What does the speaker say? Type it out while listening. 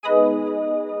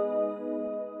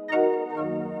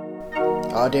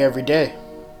All day, every day.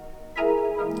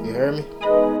 You heard me?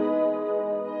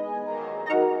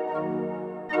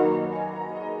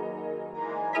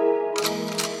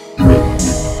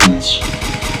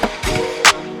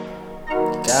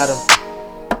 Got him.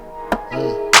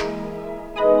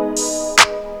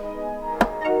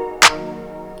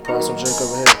 Pour some drink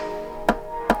over here.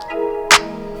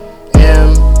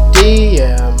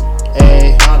 MDMA.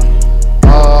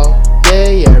 All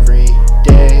day, every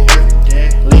day.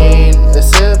 Lean a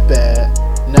sip at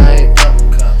night.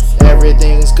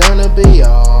 Everything's gonna be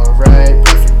alright.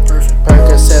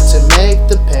 Percocet to make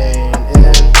the pain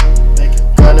end.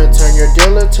 Gonna turn your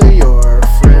dealer to your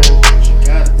friend.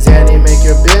 Zanny, make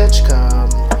your bitch come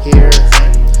here.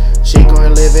 She gonna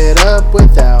live it up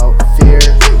without fear.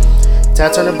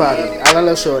 Tats on her body, I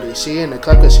love shorty. She in the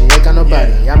club cause she ain't got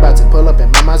nobody. I'm about to pull up in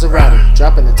my Maserati.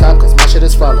 Dropping the top cause my shit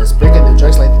is flawless. Breaking the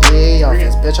drugs like the DA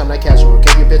office. Bitch, I'm not casual,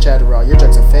 give you bitch Adderall. Your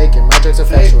drugs are fake and my drugs are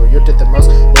factual. You did the most,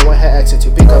 no one had access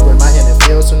to. Pick up with my hand, it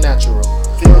feels so natural.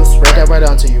 Spread that right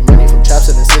onto you. Money from traps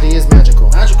in the city is magical.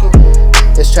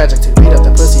 It's tragic to beat up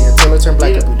the pussy until it turn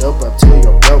black. If we dope up till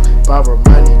you're broke. Borrow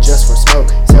money just for smoke.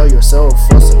 Sell your soul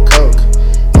for some coke.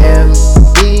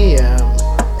 MDMA.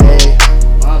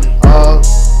 All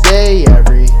day,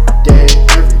 every day.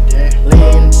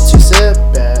 Lean to sip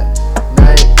at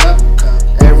night.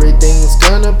 Everything's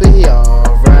gonna be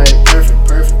alright.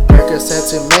 Percocet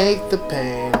to make the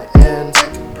pain end.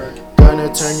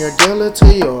 Gonna turn your dealer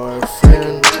to your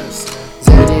friend.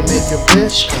 Zanny, make your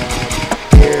bitch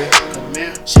come here.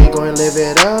 She gon' live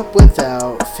it up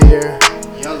without fear.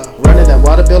 Running that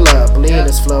water bill up, lean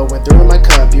is flowing through my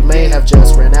cup. You may have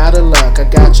just ran out of luck. I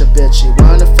got your bitch, she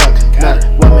wanna fuck. Not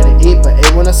 1 minute eat, but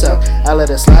 8 wanna suck. I let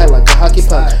her slide like a hockey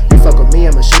puck. You fuck with me,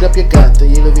 I'ma shoot up your gut. Then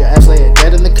you leave your ass laying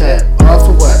dead in the cut. All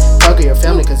for what? Talk of your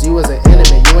family, cause you was an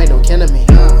enemy. You ain't no kin to me.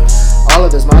 All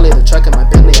of this Molly, the truck in my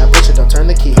Bentley. I push it, don't turn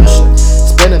the key.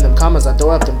 Spinning them commas, I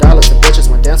throw up them dollars. The bitches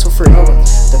want dance for free.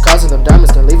 The cost of them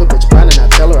diamonds can leave a bitch blind, and I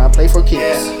tell her I play for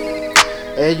keeps.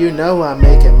 And you know I'm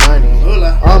making money.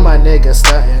 All my niggas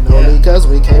stuntin' only cause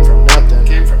we came from nothing.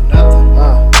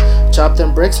 Chop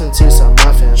them bricks into some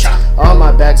muffins. All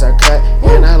my bags are cut,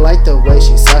 and I like the way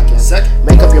she suckin'.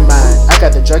 Make up your mind, I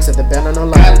got the drugs at the band on the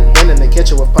line. Been in the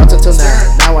kitchen with pots until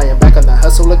 9. Now I am back on the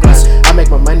hustle of grind. I make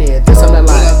my money at this, I'm not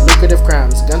lying. Lucrative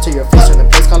crimes, gun to your face in the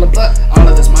place called a blood. All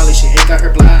of this Molly, she ain't got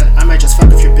her blind. I might just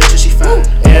fuck if your bitch and she fine.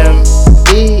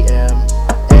 MDMA.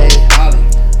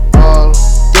 All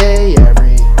day,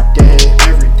 every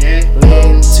day.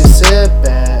 Lean to sip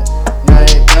at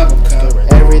night.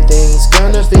 Everything's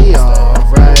gonna be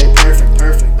alright.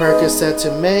 Percocet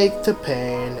to make the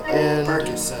pain end.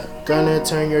 Gonna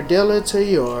turn your dealer to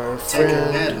your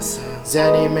friend.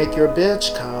 Zanny, make your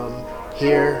bitch come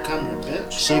here.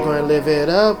 She gonna live it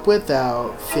up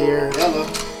without fear.